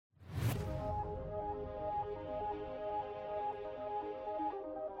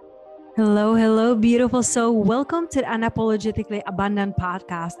Hello, hello, beautiful soul. Welcome to the Unapologetically Abundant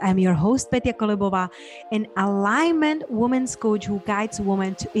podcast. I'm your host, Petya Kolibova, an alignment women's coach who guides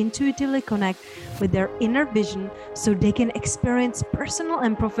women to intuitively connect with their inner vision so they can experience personal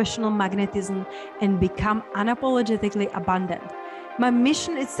and professional magnetism and become unapologetically abundant. My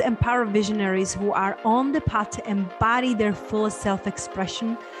mission is to empower visionaries who are on the path to embody their fullest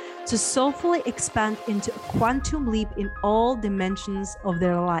self-expression, to soulfully expand into a quantum leap in all dimensions of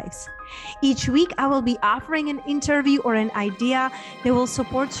their lives. Each week, I will be offering an interview or an idea that will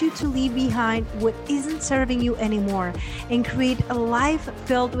support you to leave behind what isn't serving you anymore and create a life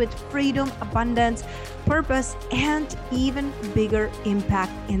filled with freedom, abundance, purpose, and even bigger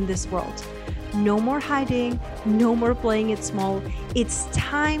impact in this world. No more hiding, no more playing it small. It's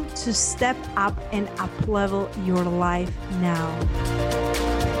time to step up and up-level your life now.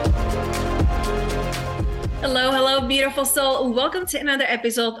 Hello, beautiful soul. Welcome to another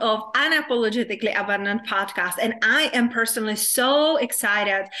episode of Unapologetically Abundant podcast. And I am personally so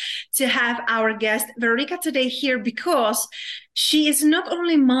excited to have our guest, Veronica, today here because she is not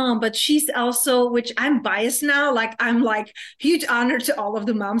only mom, but she's also, which I'm biased now, I'm huge honor to all of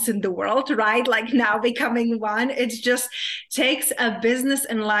the moms in the world, right? Like now becoming one, it just takes a business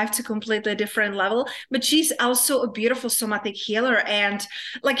and life to completely different level. But she's also a beautiful somatic healer, and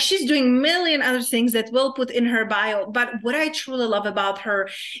she's doing a million other things that we'll put in her bio. But what I truly love about her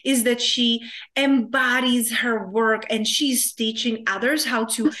is that she embodies her work and she's teaching others how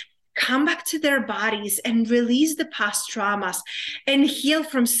to come back to their bodies and release the past traumas and heal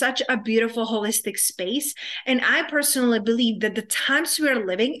from such a beautiful holistic space. And I personally believe that the times we're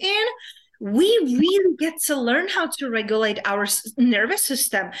living in, we really get to learn how to regulate our nervous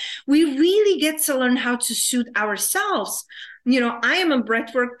system. We really get to learn how to soothe ourselves. I am a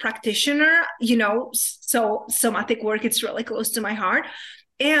breathwork practitioner, so somatic work, it's really close to my heart.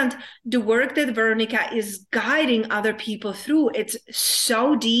 And the work that Veronica is guiding other people through, it's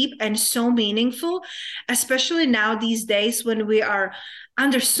so deep and so meaningful, especially now these days when we are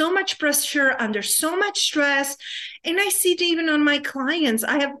under so much pressure, under so much stress. And I see it even on my clients.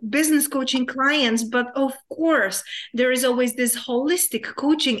 I have business coaching clients, but of course, there is always this holistic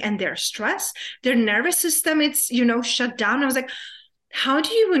coaching and their stress, their nervous system, it's, shut down. I was like, how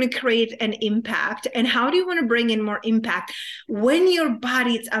do you want to create an impact, and how do you want to bring in more impact when your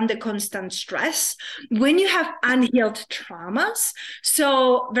body is under constant stress, when you have unhealed traumas?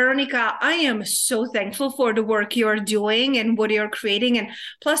 So Veronica, I am so thankful for the work you're doing and what you're creating, and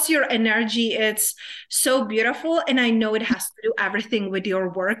plus your energy, it's so beautiful. And I know it has to do everything with your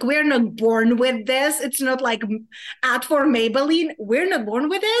work. We're not born with this. It's not like ad for Maybelline. We're not born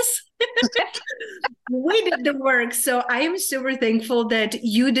with this. We did the work. So I am super thankful that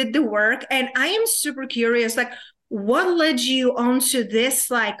you did the work. And I am super curious, what led you onto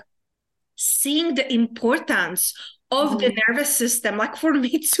this, seeing the importance of the nervous system? For me,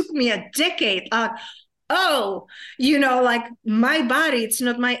 it took me a decade. My body, it's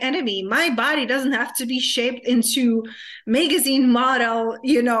not my enemy. My body doesn't have to be shaped into magazine model,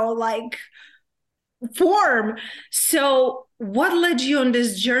 form. So what led you on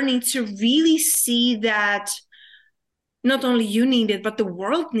this journey to really see that not only you need it, but the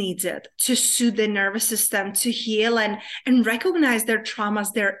world needs it to soothe the nervous system, to heal and recognize their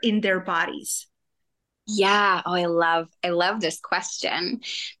traumas there in their bodies? Yeah. Oh, I love this question.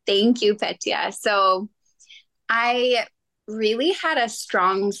 Thank you, Petya. So I really had a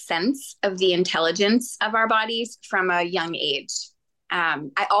strong sense of the intelligence of our bodies from a young age.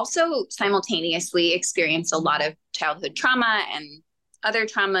 I also simultaneously experienced a lot of childhood trauma and other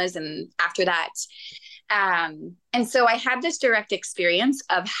traumas. And after that, and so I had this direct experience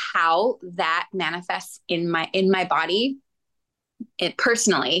of how that manifests in my body,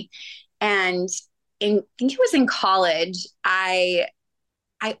 personally. And I think it was in college, I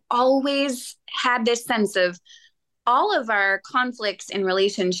always had this sense of all of our conflicts in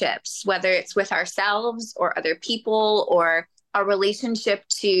relationships, whether it's with ourselves or other people, or a relationship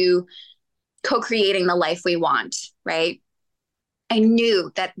to co-creating the life we want, right? I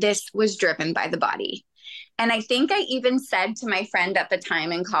knew that this was driven by the body. And I think I even said to my friend at the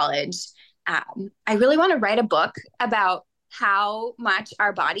time in college, I really want to write a book about how much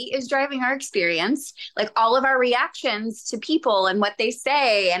our body is driving our experience, like all of our reactions to people and what they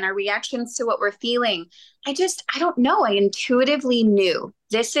say and our reactions to what we're feeling. I don't know. I intuitively knew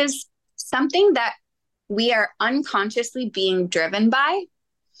this is something that we are unconsciously being driven by.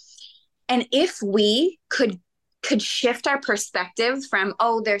 And if we could shift our perspective from,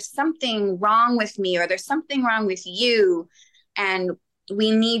 oh, there's something wrong with me, or there's something wrong with you, and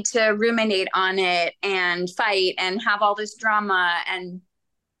we need to ruminate on it and fight and have all this drama and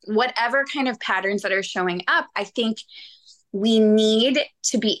whatever kind of patterns that are showing up, I think we need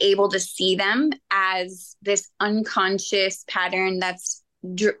to be able to see them as this unconscious pattern that's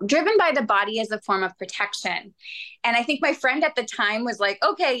driven by the body as a form of protection. And I think my friend at the time was like,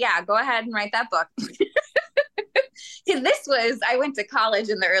 okay, yeah, go ahead and write that book. Because I went to college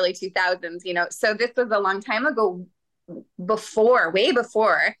in the early 2000s, so this was a long time ago, way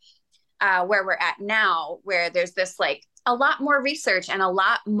before where we're at now, where there's this like a lot more research and a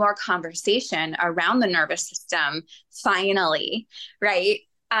lot more conversation around the nervous system, finally, right?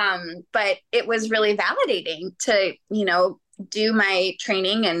 But it was really validating to, do my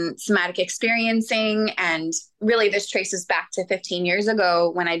training in somatic experiencing. And really, this traces back to 15 years ago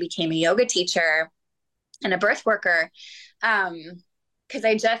when I became a yoga teacher and a birth worker. Because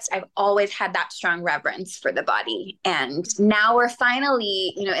I've always had that strong reverence for the body. And now we're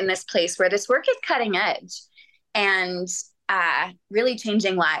finally, in this place where this work is cutting edge and really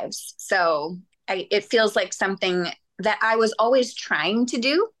changing lives. So it feels like something that I was always trying to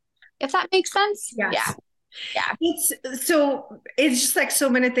do, if that makes sense. Yes. Yeah. Yeah. It's just like so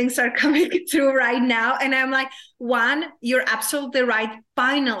many things are coming through right now. And I'm like, one, you're absolutely right.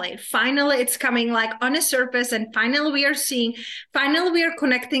 Finally, it's coming like on a surface, and finally we are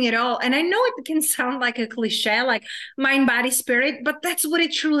connecting it all. And I know it can sound like a cliche, like mind, body, spirit, but that's what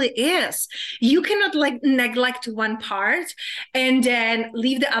it truly is. You cannot like neglect one part and then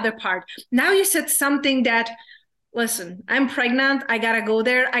leave the other part. Now you said something that, listen, I'm pregnant. I got to go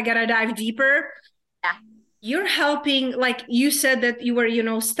there. I got to dive deeper. Yeah. You're helping, like you said that you were,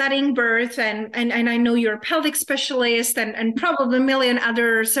 studying birth, and I know you're a pelvic specialist and probably a million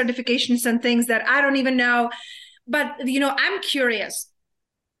other certifications and things that I don't even know. But, I'm curious.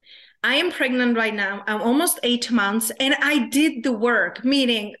 I am pregnant right now. I'm almost 8 months, and I did the work,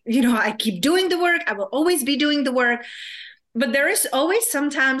 meaning, I keep doing the work. I will always be doing the work. But there is always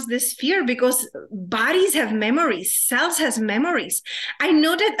sometimes this fear because bodies have memories, cells has memories. I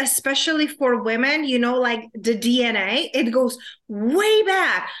know that especially for women, like the DNA, it goes way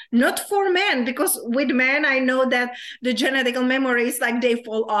back, not for men, because with men, I know that the genetical memories, like they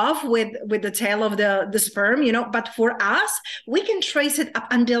fall off with the tail of the sperm, but for us, we can trace it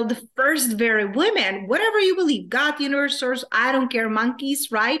up until the first very women, whatever you believe, God, universe, source, I don't care, monkeys,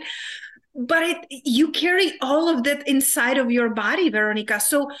 right? But you carry all of that inside of your body, Veronica.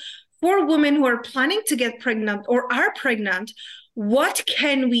 So for women who are planning to get pregnant or are pregnant, what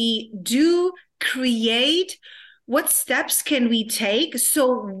can we do, create? What steps can we take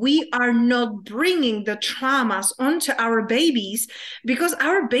so we are not bringing the traumas onto our babies? Because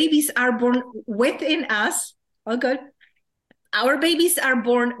our babies are born within us. Oh, good. Our babies are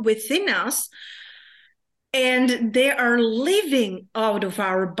born within us, and they are living out of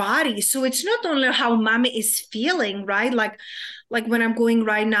our body. So it's not only how mommy is feeling, right? Like when I'm going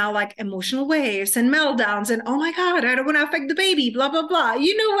right now, like emotional waves and meltdowns and, oh my God, I don't want to affect the baby, blah, blah, blah.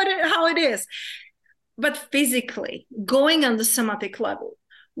 You know how it is. But physically, going on the somatic level,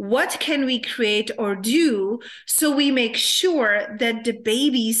 what can we create or do so we make sure that the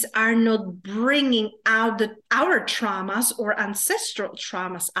babies are not bringing out our traumas or ancestral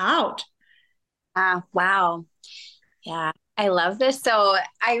traumas out? Wow. Yeah, I love this. So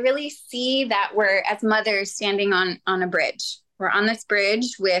I really see that we're, as mothers, standing on a bridge. We're on this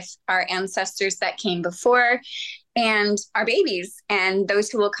bridge with our ancestors that came before and our babies and those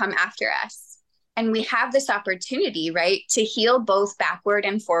who will come after us. And we have this opportunity, right, to heal both backward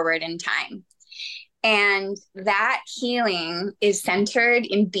and forward in time. And that healing is centered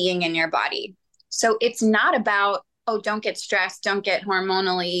in being in your body. So it's not about, oh, don't get stressed, don't get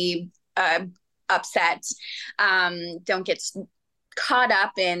hormonally upset, don't get caught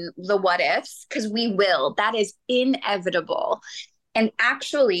up in the what ifs, because we will. That is inevitable. And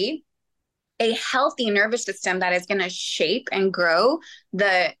actually, a healthy nervous system that is going to shape and grow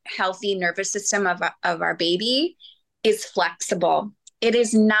the healthy nervous system of our baby is flexible. It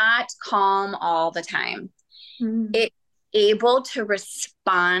is not calm all the time. It's able to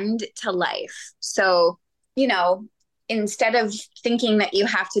respond to life. So, instead of thinking that you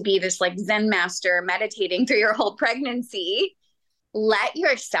have to be this like Zen master meditating through your whole pregnancy, let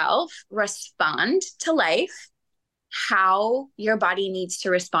yourself respond to life how your body needs to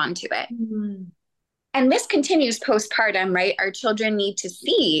respond to it. And this continues postpartum, right? Our children need to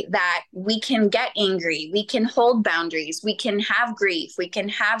see that we can get angry, we can hold boundaries, we can have grief, we can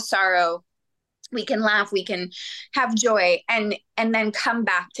have sorrow, we can laugh, we can have joy, and then come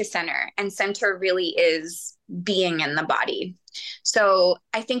back to center. And center really is being in the body. So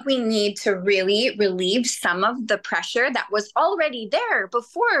I think we need to really relieve some of the pressure that was already there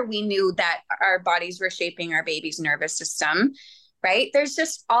before we knew that our bodies were shaping our baby's nervous system. right? There's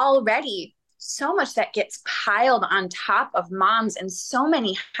just already so much that gets piled on top of moms and so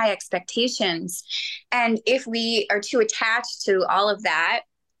many high expectations. And if we are too attached to all of that,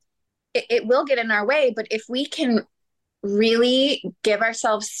 it will get in our way. But if we can really give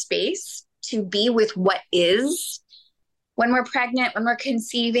ourselves space to be with what is when we're pregnant, when we're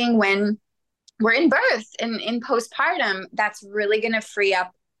conceiving, when we're in birth and in postpartum, that's really going to free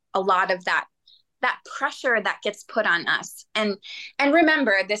up a lot of that pressure that gets put on us. And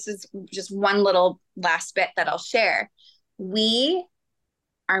remember, this is just one little last bit that I'll share. We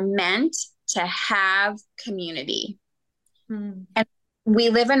are meant to have community. And we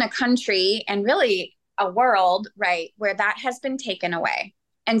live in a country and really a world, right, where that has been taken away.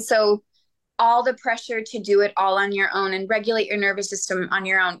 And so all the pressure to do it all on your own and regulate your nervous system on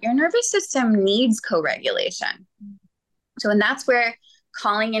your own, your nervous system needs co-regulation. So, and that's where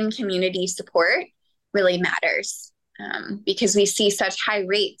calling in community support really matters, because we see such high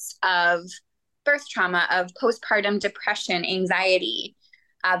rates of birth trauma, of postpartum depression, anxiety.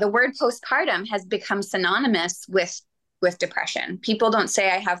 The word postpartum has become synonymous with depression. People don't say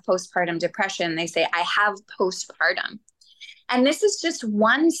I have postpartum depression. They say I have postpartum. And this is just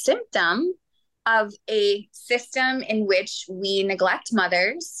one symptom of a system in which we neglect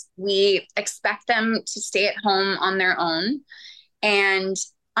mothers. We expect them to stay at home on their own. And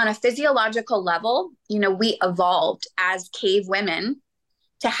on a physiological level, we evolved as cave women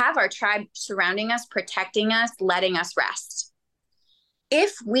to have our tribe surrounding us, protecting us, letting us rest.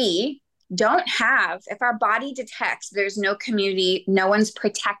 If our body detects there's no community, no one's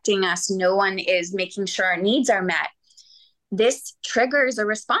protecting us, no one is making sure our needs are met, this triggers a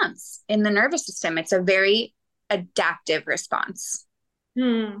response in the nervous system. It's a very adaptive response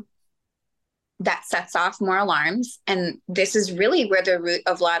that sets off more alarms. And this is really where the root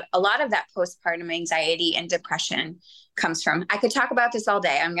of a lot of that postpartum anxiety and depression comes from. I could talk about this all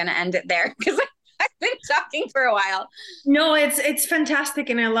day. I'm going to end it there because I've been talking for a while. No, it's fantastic.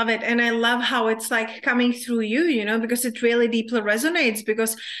 And I love it. And I love how it's like coming through you, because it really deeply resonates.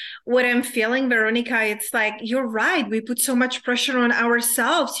 Because what I'm feeling, Veronica, it's like, you're right. We put so much pressure on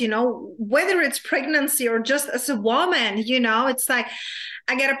ourselves, whether it's pregnancy or just as a woman, it's like,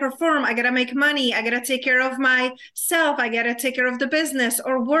 I got to perform. I got to make money. I got to take care of myself. I got to take care of the business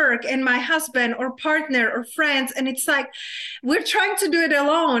or work and my husband or partner or friends. And it's like, we're trying to do it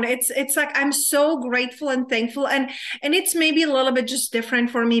alone. It's like, I'm so grateful and thankful. And it's maybe a little bit just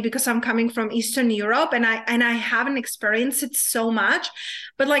different for me because I'm coming from Eastern Europe and I haven't experienced it so much.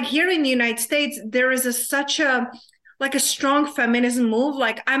 But like here in the United States, there is such a strong feminism move.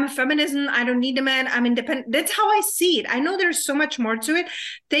 Like, I'm a feminism. I don't need a man. I'm independent. That's how I see it. I know there's so much more to it.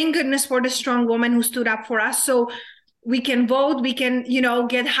 Thank goodness for the strong woman who stood up for us. So we can vote, we can,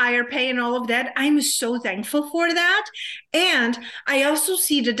 get higher pay and all of that. I'm so thankful for that. And I also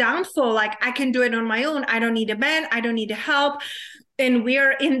see the downfall. Like, I can do it on my own. I don't need a man. I don't need help. And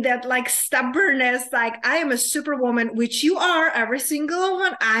we're in that stubbornness, I am a superwoman, which you are, every single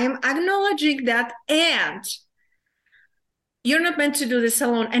one. I'm acknowledging that. And you're not meant to do this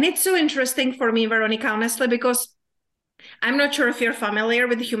alone. And it's so interesting for me, Veronica, honestly, because I'm not sure if you're familiar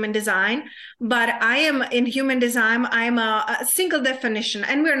with human design, but I am in human design. I'm a single definition,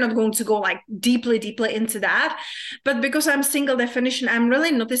 and we're not going to go deeply into that. But because I'm single definition, I'm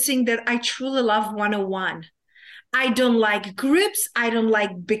really noticing that I truly love 101. I don't like groups. I don't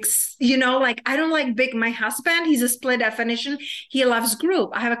like big, I don't like big. My husband, he's a split definition. He loves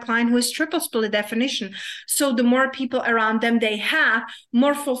group. I have a client who is triple split definition. So the more people around them they have,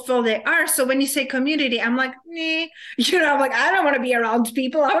 more fulfilled they are. So when you say community, I'm like, nah, I'm like, I don't want to be around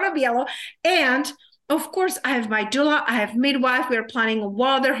people. I want to be alone. And of course, I have my doula, I have midwife. We're planning a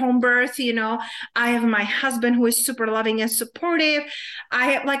water home birth. I have my husband who is super loving and supportive.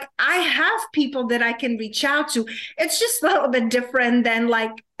 I have people that I can reach out to. It's just a little bit different than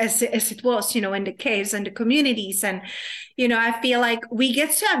as it was, in the caves and the communities. And, I feel like we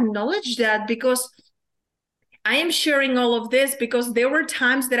get to acknowledge that, because I am sharing all of this because there were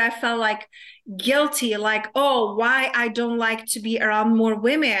times that I felt guilty, oh, why I don't like to be around more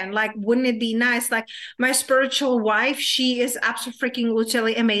women. Wouldn't it be nice? My spiritual wife, she is absolutely freaking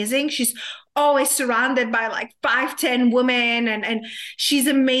literally amazing. She's always surrounded by 5-10 women, and she's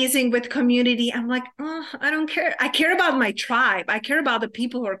amazing with community. I'm like, oh, I don't care. I care about my tribe. I care about the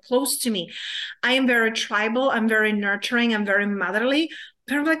people who are close to me. I am very tribal. I'm very nurturing. I'm very motherly.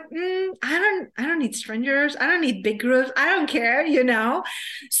 But I'm like, I don't need strangers. I don't need big groups. I don't care,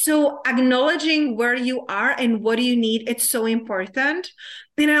 So acknowledging where you are and what do you need, it's so important.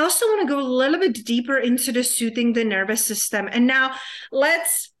 And I also want to go a little bit deeper into the soothing the nervous system. And now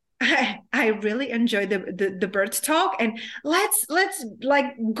let's I really enjoy the bird talk, and let's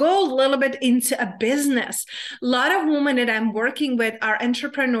like go a little bit into a business. A lot of women that I'm working with are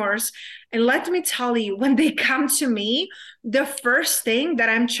entrepreneurs, and let me tell you, when they come to me, the first thing that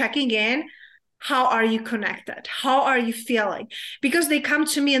I'm checking in, how are you connected? How are you feeling? Because they come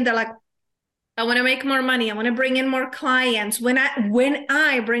to me and they're like, I want to make more money. I want to bring in more clients. When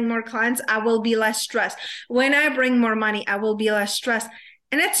I bring more clients, I will be less stressed. When I bring more money, I will be less stressed.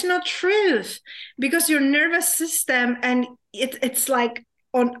 And that's not truth, because your nervous system, and it's like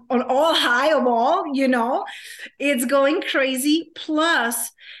on all high of all, it's going crazy.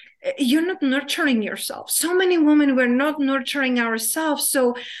 Plus, you're not nurturing yourself. So many women, we're not nurturing ourselves.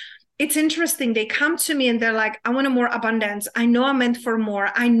 So it's interesting. They come to me and they're like, I want a more abundance. I know I'm meant for more.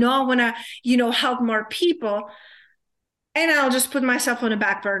 I know I want to, help more people. And I'll just put myself on a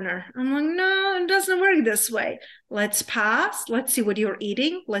back burner. I'm like, no, it doesn't work this way. Let's pause. Let's see what you're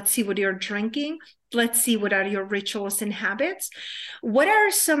eating. Let's see what you're drinking. Let's see what are your rituals and habits. What are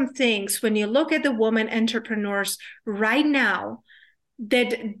some things, when you look at the women entrepreneurs right now,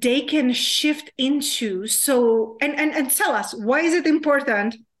 that they can shift into? So, and tell us, why is it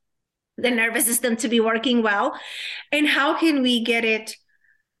important, the nervous system, to be working well, and how can we get it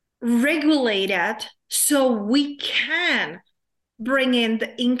regulated so we can bring in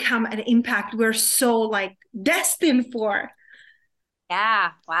the income and impact we're so like destined for?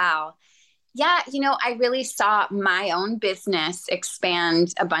 Yeah. Wow. Yeah. I really saw my own business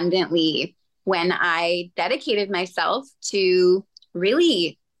expand abundantly when I dedicated myself to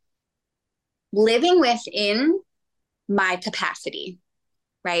really living within my capacity,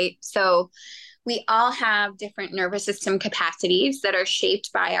 right? So we all have different nervous system capacities that are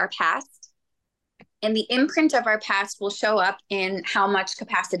shaped by our past. And the imprint of our past will show up in how much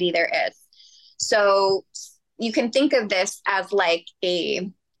capacity there is. So you can think of this as like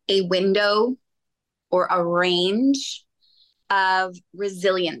a window or a range of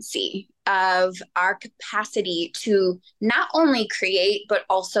resiliency, of our capacity to not only create, but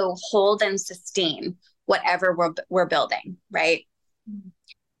also hold and sustain whatever we're building, right? Mm-hmm.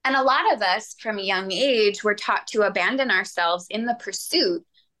 And a lot of us from a young age, we're taught to abandon ourselves in the pursuit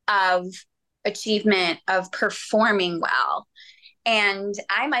of achievement, of performing well. And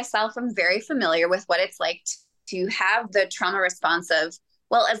I myself am very familiar with what it's like to have the trauma response of,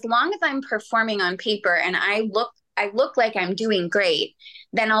 well, as long as I'm performing on paper and I look like I'm doing great,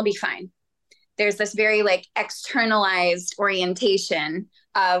 then I'll be fine. There's this very like externalized orientation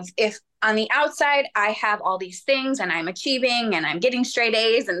of, if on the outside I have all these things and I'm achieving and I'm getting straight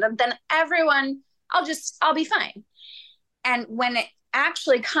A's, and then everyone, I'll be fine. And when it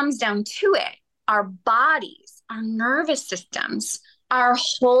actually comes down to it, our bodies, our nervous systems are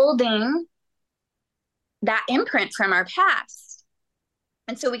holding that imprint from our past.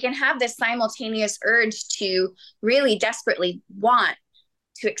 And so we can have this simultaneous urge to really desperately want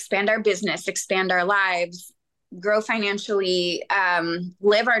to expand our business, expand our lives, grow financially,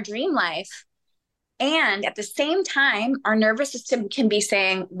 live our dream life. And at the same time, our nervous system can be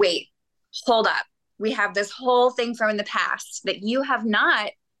saying, wait, hold up. We have this whole thing from the past that you have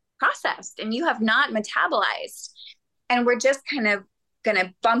not processed and you have not metabolized. And we're just kind of going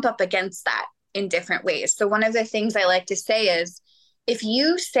to bump up against that in different ways. So one of the things I like to say is, if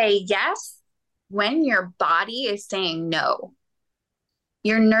you say yes when your body is saying no,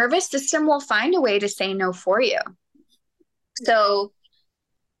 your nervous system will find a way to say no for you. So,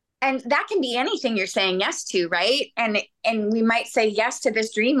 and that can be anything you're saying yes to, right? And we might say yes to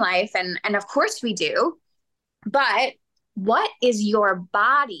this dream life, and of course we do. But what is your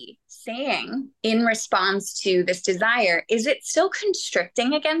body saying in response to this desire? Is it still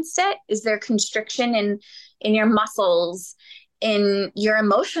constricting against it? Is there constriction in your muscles, in your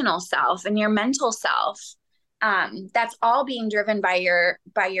emotional self, in your mental self? That's all being driven by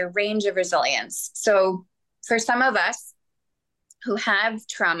your range of resilience. So for some of us who have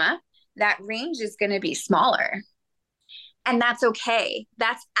trauma, that range is going to be smaller. And that's okay.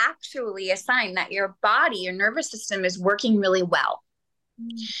 That's actually a sign that your body, your nervous system is working really well.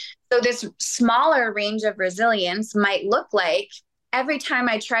 So this smaller range of resilience might look like, every time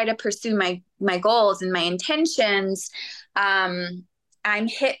I try to pursue my goals and my intentions, I'm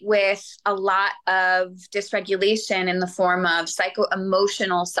hit with a lot of dysregulation in the form of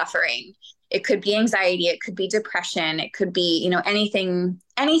psycho-emotional suffering. It could be anxiety, it could be depression, it could be, anything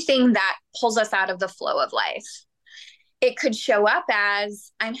that pulls us out of the flow of life. It could show up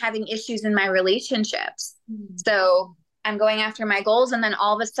as, I'm having issues in my relationships. Mm-hmm. So I'm going after my goals, and then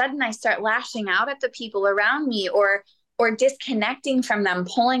all of a sudden I start lashing out at the people around me, or disconnecting from them,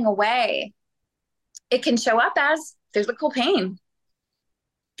 pulling away. It can show up as physical pain,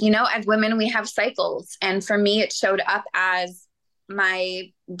 as women, we have cycles. And for me, it showed up as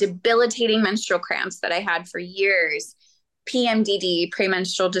my debilitating menstrual cramps that I had for years, PMDD,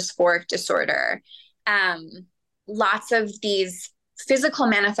 premenstrual dysphoric disorder, lots of these physical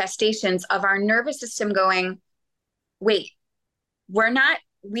manifestations of our nervous system going, wait,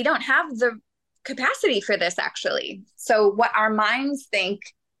 we don't have the capacity for this actually. So what our minds think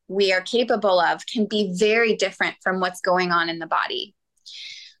we are capable of can be very different from what's going on in the body.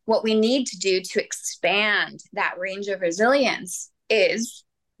 What we need to do to expand that range of resilience is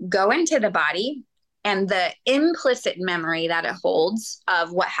go into the body and the implicit memory that it holds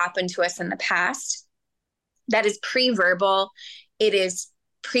of what happened to us in the past. That is pre-verbal. It is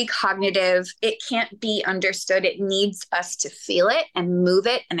precognitive. It can't be understood. It needs us to feel it and move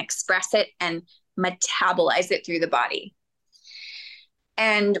it and express it and metabolize it through the body.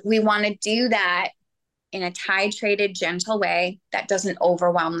 And we want to do that in a titrated, gentle way that doesn't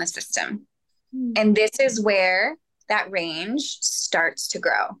overwhelm the system. And this is where that range starts to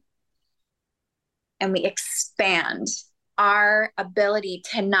grow. And we expand our ability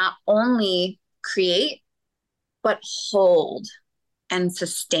to not only create, but hold and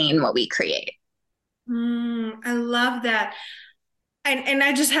sustain what we create. I love that. And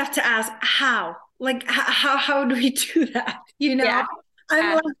I just have to ask, how? Like, how do we do that? Yeah.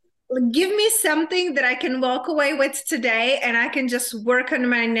 I'm like, give me something that I can walk away with today and I can just work on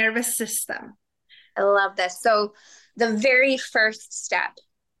my nervous system. I love this. So the very first step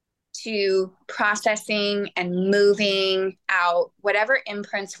to processing and moving out whatever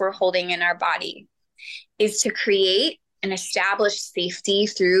imprints we're holding in our body is to create and establish safety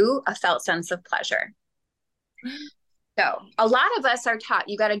through a felt sense of pleasure. So a lot of us are taught,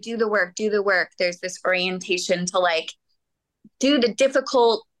 you got to do the work, do the work. There's this orientation to like do the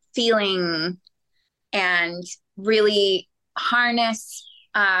difficult feeling and really harness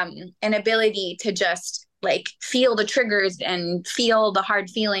an ability to just like feel the triggers and feel the hard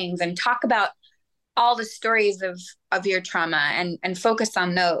feelings and talk about all the stories of your trauma and focus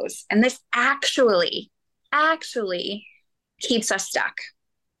on those. And this actually keeps us stuck.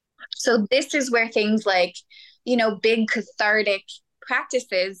 So this is where things like, big cathartic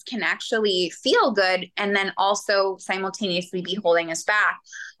practices can actually feel good and then also simultaneously be holding us back.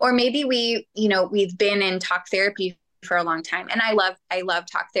 Or maybe we've been in talk therapy for a long time. And I love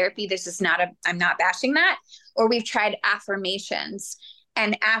talk therapy. This is I'm not bashing that. Or we've tried affirmations.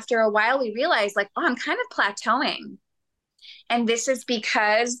 And after a while we realize like, oh, I'm kind of plateauing. And this is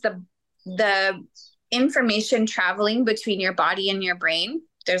because the information traveling between your body and your brain,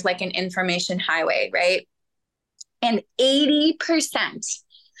 there's like an information highway, right? And 80%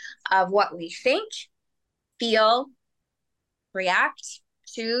 of what we think, feel, react,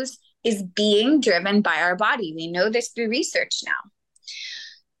 choose is being driven by our body. We know this through research now.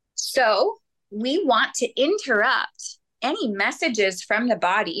 So we want to interrupt any messages from the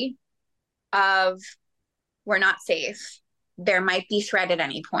body of we're not safe, there might be threat at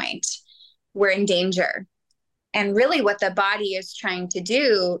any point, we're in danger. And really what the body is trying to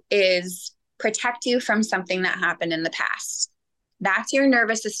do is protect you from something that happened in the past. That's your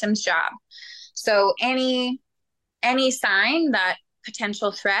nervous system's job. So any sign that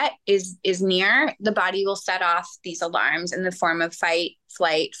potential threat is near, the body will set off these alarms in the form of fight,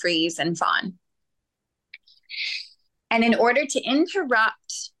 flight, freeze, and fawn. And in order to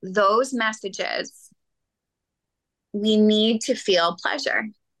interrupt those messages, we need to feel pleasure.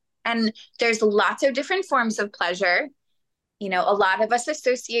 And there's lots of different forms of pleasure. A lot of us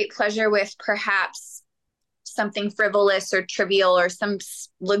associate pleasure with perhaps something frivolous or trivial or some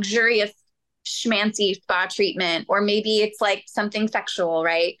luxurious schmancy spa treatment, or maybe it's like something sexual,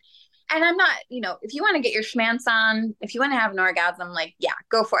 right? And I'm not, if you want to get your schmanz on, if you want to have an orgasm, like, yeah,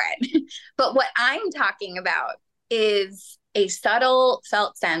 go for it. But what I'm talking about is a subtle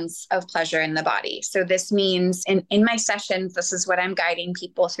felt sense of pleasure in the body. So this means in my sessions, this is what I'm guiding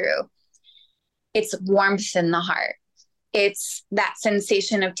people through. It's warmth in the heart. It's that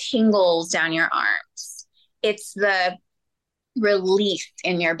sensation of tingles down your arms. It's the relief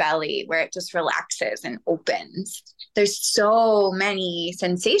in your belly where it just relaxes and opens. There's so many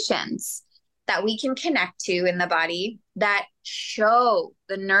sensations that we can connect to in the body that show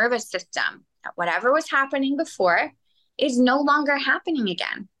the nervous system that whatever was happening before is no longer happening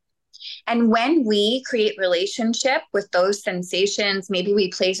again. And when we create relationship with those sensations, maybe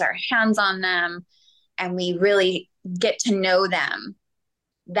we place our hands on them and we really get to know them,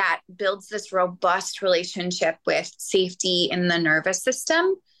 that builds this robust relationship with safety in the nervous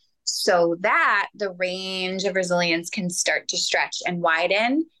system so that the range of resilience can start to stretch and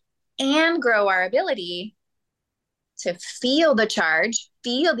widen and grow our ability to feel the charge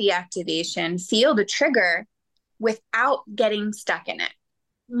feel the activation, feel the trigger without getting stuck in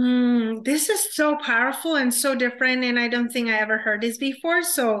it. This is so powerful and so different. And I don't think I ever heard this before.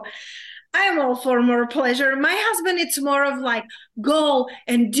 So I am all for more pleasure. My husband, it's more of like go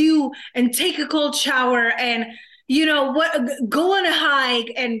and do and take a cold shower and go on a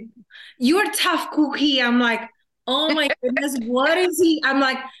hike and you're a tough cookie. I'm like, oh my goodness, what is he? I'm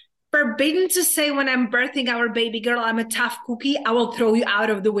like, forbidden to say when I'm birthing our baby girl, I'm a tough cookie. I will throw you out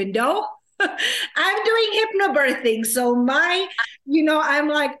of the window. I'm doing hypnobirthing. So I'm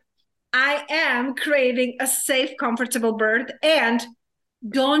like, I am creating a safe, comfortable birth. And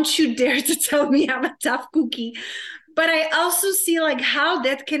don't you dare to tell me I'm a tough cookie. But I also see like how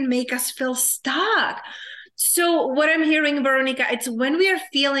that can make us feel stuck. So what I'm hearing, Veronica, it's when we are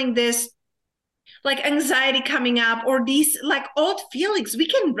feeling this like anxiety coming up or these like old feelings, we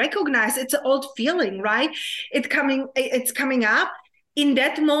can recognize it's an old feeling, right? It's coming up. In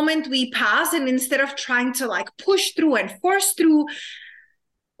that moment, we pause, and instead of trying to like push through and force through,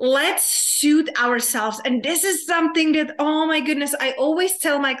 let's soothe ourselves. And this is something that, oh my goodness, I always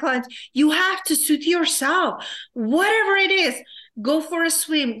tell my clients, you have to soothe yourself, whatever it is. Go for a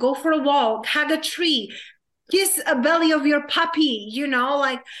swim, go for a walk, hug a tree, kiss a belly of your puppy,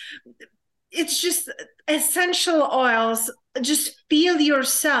 like it's just essential oils. Just feel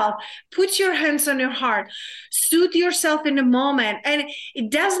yourself, put your hands on your heart, soothe yourself in the moment. And it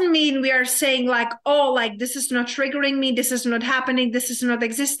doesn't mean we are saying like, oh, like this is not triggering me, this is not happening, this is not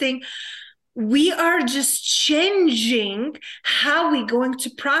existing. We are just changing how we're going to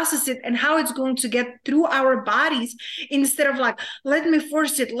process it and how it's going to get through our bodies, instead of like, let me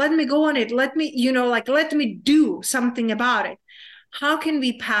force it, let me go on it, let me, let me do something about it. How can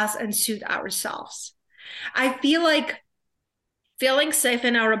we pass and soothe ourselves? I feel like feeling safe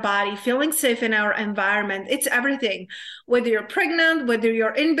in our body, feeling safe in our environment, it's everything. Whether you're pregnant, whether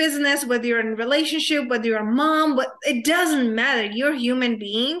you're in business, whether you're in a relationship, whether you're a mom, it doesn't matter. You're a human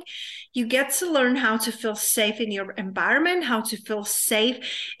being. You get to learn how to feel safe in your environment, how to feel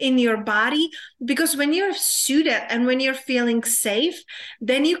safe in your body. Because when you're suited and when you're feeling safe,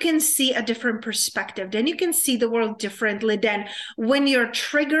 then you can see a different perspective. Then you can see the world differently than when you're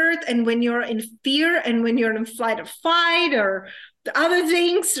triggered and when you're in fear and when you're in flight or fight or the other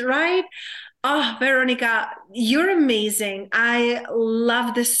things, right? Oh, Veronica, you're amazing. I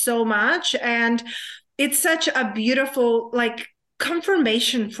love this so much. And it's such a beautiful, like,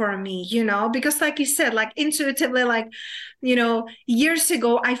 confirmation for me, because like you said, like intuitively, like, years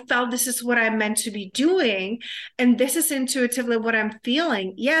ago, I felt this is what I'm meant to be doing. And this is intuitively what I'm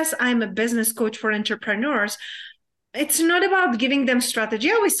feeling. Yes, I'm a business coach for entrepreneurs. It's not about giving them strategy.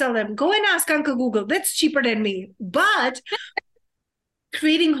 I always tell them, go and ask Uncle Google. That's cheaper than me. But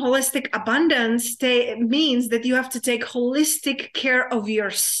creating holistic abundance means that you have to take holistic care of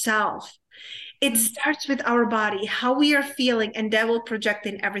yourself. It starts with our body, how we are feeling, and that will project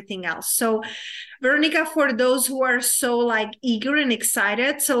in everything else. So, Veronica, for those who are so like eager and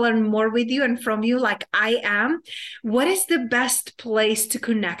excited to learn more with you and from you, like I am, what is the best place to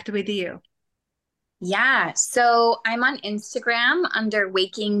connect with you? Yeah, so I'm on Instagram under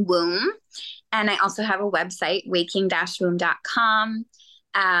Waking Womb, and I also have a website, waking-womb.com.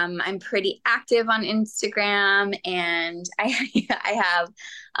 I'm pretty active on Instagram, and I have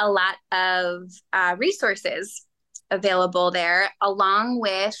a lot of resources available there, along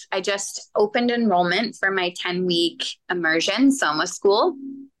with I just opened enrollment for my 10-week immersion Soma School.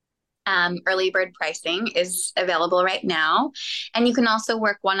 Early bird pricing is available right now, and you can also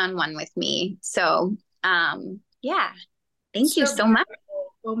work one-on-one with me. So yeah, thank you so much.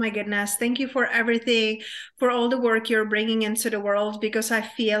 Oh my goodness. Thank you for everything, for all the work you're bringing into the world, because I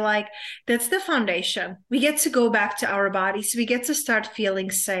feel like that's the foundation. We get to go back to our bodies. We get to start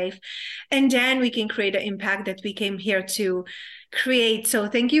feeling safe, and then we can create an impact that we came here to create. So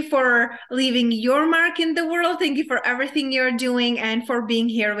thank you for leaving your mark in the world. Thank you for everything you're doing and for being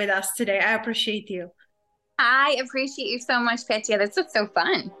here with us today. I appreciate you. I appreciate you so much, Petya. This was so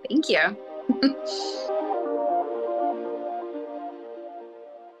fun. Thank you.